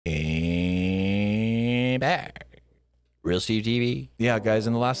back. Real Steve TV. Yeah, guys,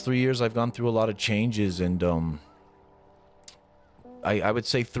 in the last 3 years, I've gone through a lot of changes, and I would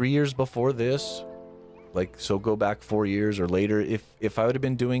say 3 years before this, like, so go back 4 years or later, if I would have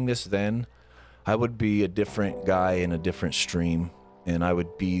been doing this then, I would be a different guy in a different stream, and I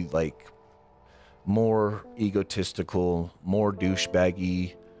would be like more egotistical, more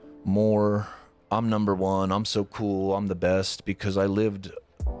douchebaggy, more I'm number one, I'm so cool, I'm the best, because I lived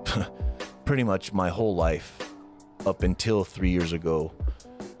pretty much my whole life up until 3 years ago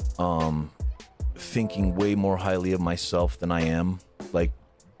thinking way more highly of myself than I am, like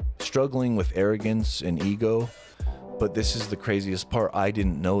struggling with arrogance and ego. But this is the craziest part, I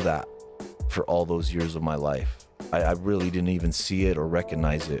didn't know that for all those years of my life. I really didn't even see it or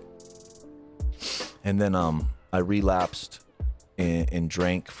recognize it. And then I relapsed and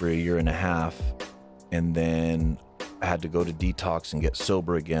drank for a year and a half, and then I had to go to detox and get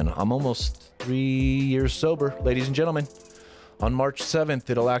sober again. I'm almost 3 years sober, ladies and gentlemen. On March 7th,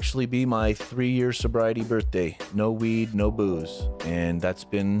 it'll actually be my 3-year sobriety birthday. No weed, no booze. And it's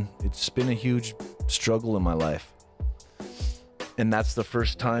been a huge struggle in my life. And that's the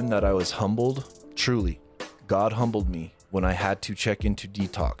first time that I was humbled. Truly, God humbled me when I had to check into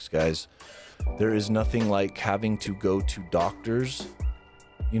detox, guys. There is nothing like having to go to doctors.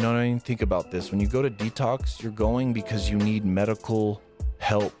 You know what I mean? Think about this. When you go to detox, you're going because you need medical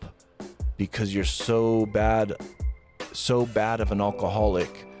help, because you're so bad of an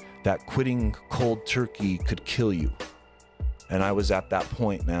alcoholic that quitting cold turkey could kill you. And I was at that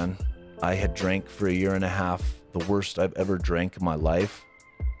point, man. I had drank for a year and a half, the worst I've ever drank in my life.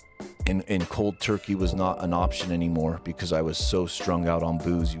 And cold turkey was not an option anymore because I was so strung out on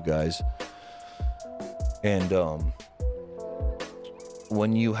booze, you guys. And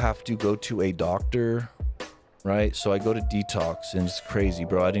when you have to go to a doctor, right? So I go to detox, and it's crazy,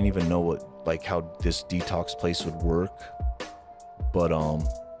 bro. I didn't even know how this detox place would work. But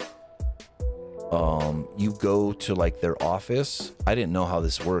you go to like their office. I didn't know how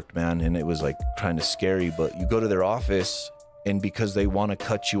this worked, man, and it was like kind of scary. But you go to their office, and because they want to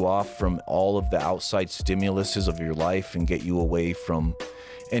cut you off from all of the outside stimuluses of your life and get you away from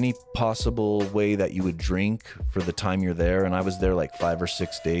any possible way that you would drink for the time you're there. And I was there like 5 or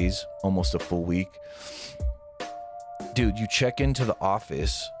 6 days, almost a full week. Dude, you check into the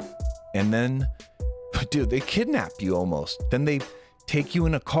office, and then, dude, they kidnap you almost. Then they take you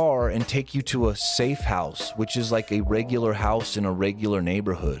in a car and take you to a safe house, which is like a regular house in a regular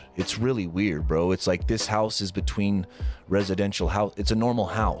neighborhood. It's really weird, bro. It's like this house is between residential house. It's a normal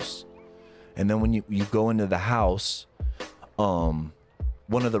house. And then when you go into the house,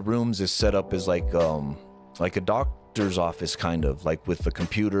 one of the rooms is set up as like a doctor's office, kind of like with the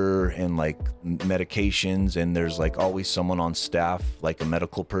computer and like medications, and there's like always someone on staff, like a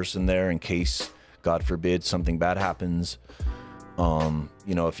medical person there in case, God forbid, something bad happens.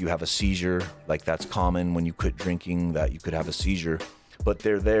 You know, if you have a seizure, like that's common when you quit drinking, that you could have a seizure. But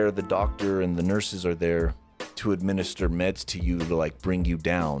they're there, the doctor and the nurses are there to administer meds to you to like bring you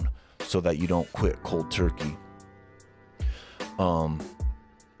down so that you don't quit cold turkey.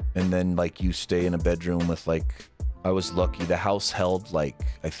 And then like you stay in a bedroom with like, I was lucky, the house held like,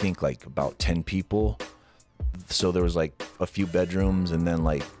 I think like about 10 people. So there was like a few bedrooms, and then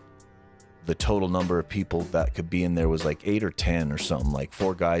like the total number of people that could be in there was like 8 or 10 or something, like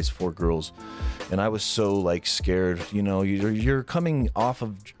 4 guys, 4 girls. And I was so like scared, you know, you're coming off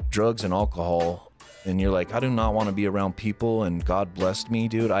of drugs and alcohol, and you're like, I do not want to be around people. And God blessed me,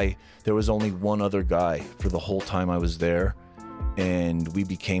 dude. There was only one other guy for the whole time I was there, and we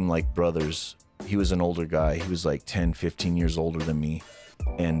became like brothers. He was an older guy. He was like 10, 15 years older than me.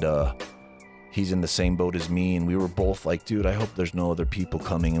 And he's in the same boat as me. And we were both like, dude, I hope there's no other people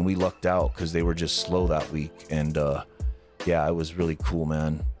coming. And we lucked out because they were just slow that week. And yeah, it was really cool,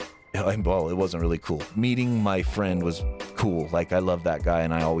 man. Well, it wasn't really cool. Meeting my friend was cool. Like, I love that guy,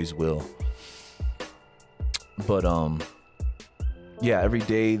 and I always will. But yeah, every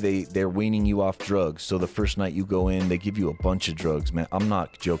day they're weaning you off drugs. So the first night you go in, they give you a bunch of drugs, man. I'm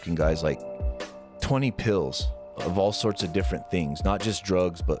not joking, guys. Like 20 pills of all sorts of different things, not just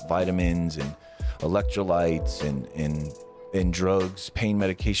drugs, but vitamins and electrolytes and drugs, pain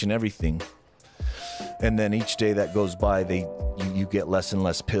medication, everything. And then each day that goes by, you get less and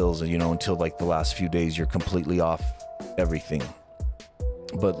less pills, you know, until like the last few days you're completely off everything.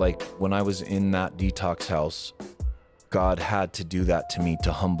 But like when I was in that detox house, God had to do that to me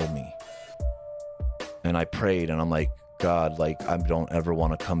to humble me. And I prayed, and I'm like, God, like, I don't ever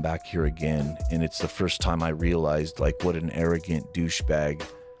want to come back here again. And it's the first time I realized like what an arrogant douchebag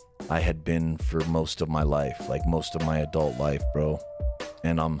I had been for most of my life, like most of my adult life, bro.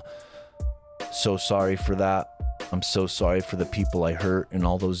 And So sorry for that. I'm so sorry for the people I hurt in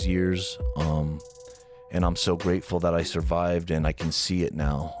all those years. And I'm so grateful that I survived and I can see it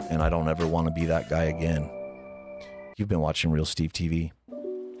now. And I don't ever want to be that guy again. You've been watching Real Steve TV.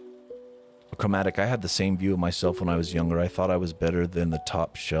 Chromatic, I had the same view of myself when I was younger. I thought I was better than the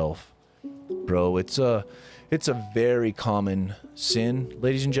top shelf. Bro, it's a very common sin,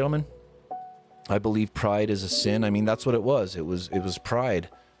 ladies and gentlemen. I believe pride is a sin. I mean, that's what it was. It was pride.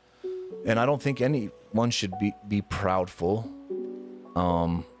 And I don't think anyone should be proudful.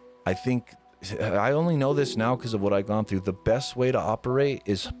 I think I only know this now because of what I've gone through. The best way to operate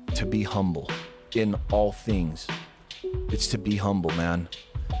is to be humble in all things. It's to be humble, man.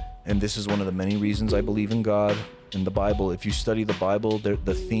 And this is one of the many reasons I believe in God and the Bible. If you study the Bible,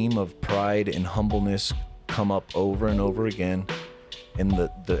 the theme of pride and humbleness come up over and over again. And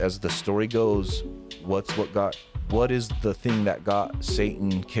as the story goes, what is the thing that got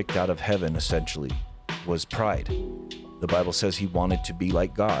Satan kicked out of heaven, essentially, was pride. The Bible says he wanted to be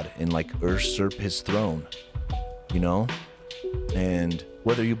like God and like usurp his throne, you know? And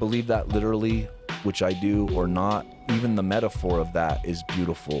whether you believe that literally, which I do, or not, even the metaphor of that is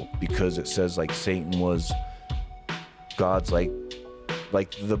beautiful, because it says like Satan was God's like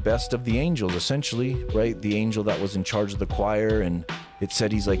the best of the angels, essentially, right? The angel that was in charge of the choir, and it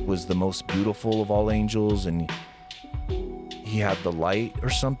said he's like was the most beautiful of all angels, and he had the light or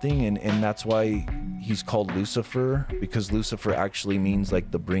something, and that's why he's called Lucifer, because Lucifer actually means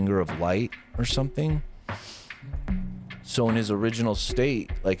like the bringer of light or something. So in his original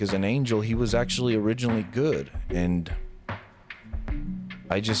state, like as an angel, he was actually originally good. And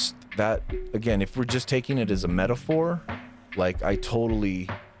that again, if we're just taking it as a metaphor, like I totally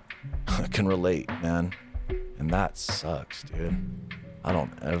can relate, man. And that sucks, dude. I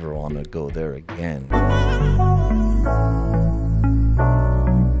don't ever want to go there again.